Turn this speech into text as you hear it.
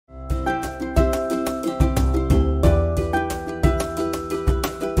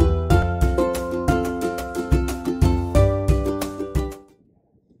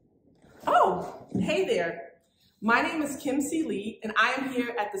My name is Kim C. Lee, and I am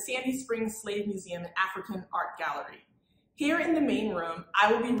here at the Sandy Springs Slave Museum and African Art Gallery. Here in the main room,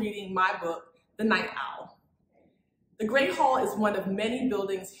 I will be reading my book, The Night Owl. The Great Hall is one of many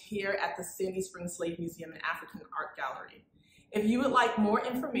buildings here at the Sandy Springs Slave Museum and African Art Gallery. If you would like more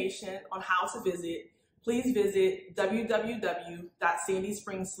information on how to visit, please visit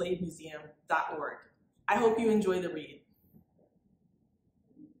www.sandyspringsslavemuseum.org. I hope you enjoy the read.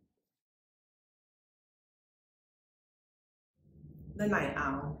 The Night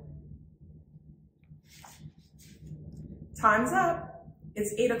Owl. Time's up.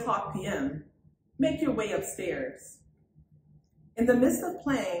 It's 8:00 p.m. Make your way upstairs. In the midst of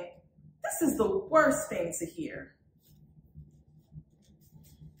playing, this is the worst thing to hear.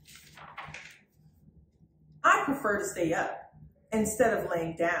 I prefer to stay up instead of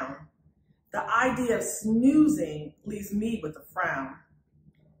laying down. The idea of snoozing leaves me with a frown.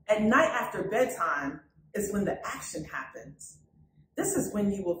 At night after bedtime is when the action happens. This is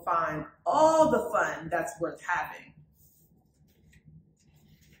when you will find all the fun that's worth having.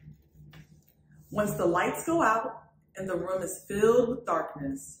 Once the lights go out and the room is filled with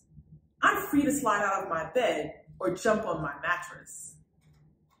darkness, I'm free to slide out of my bed or jump on my mattress.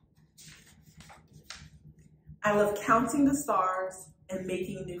 I love counting the stars and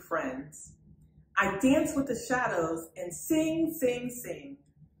making new friends. I dance with the shadows and sing, sing, sing.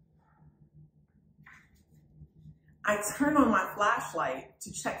 I turn on my flashlight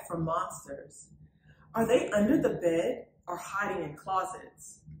to check for monsters. Are they under the bed or hiding in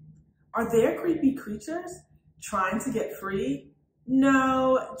closets? Are there creepy creatures trying to get free?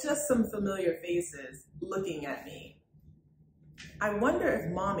 No, just some familiar faces looking at me. I wonder if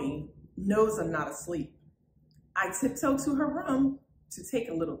Mommy knows I'm not asleep. I tiptoe to her room to take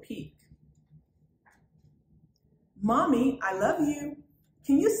a little peek. Mommy, I love you.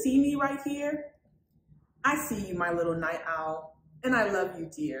 Can you see me right here? I see you, my little night owl, and I love you,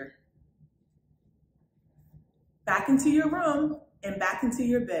 dear. Back into your room and back into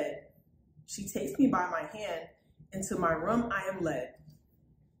your bed. She takes me by my hand. Into my room I am led.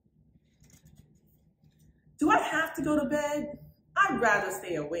 Do I have to go to bed? I'd rather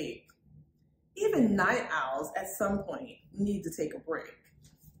stay awake. Even night owls at some point need to take a break.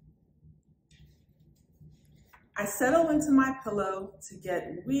 I settle into my pillow to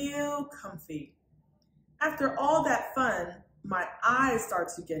get real comfy. After all that fun, my eyes start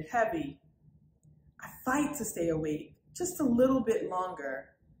to get heavy. I fight to stay awake just a little bit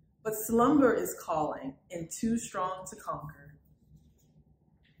longer, but slumber is calling and too strong to conquer.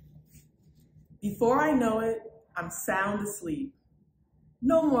 Before I know it, I'm sound asleep.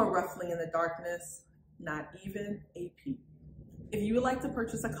 No more ruffling in the darkness, not even a peep. If you would like to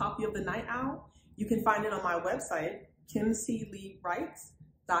purchase a copy of The Night Owl, you can find it on my website,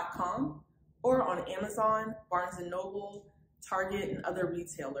 kimcleewrites.com, or on Amazon, Barnes & Noble, Target, and other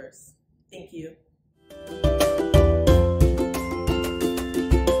retailers. Thank you.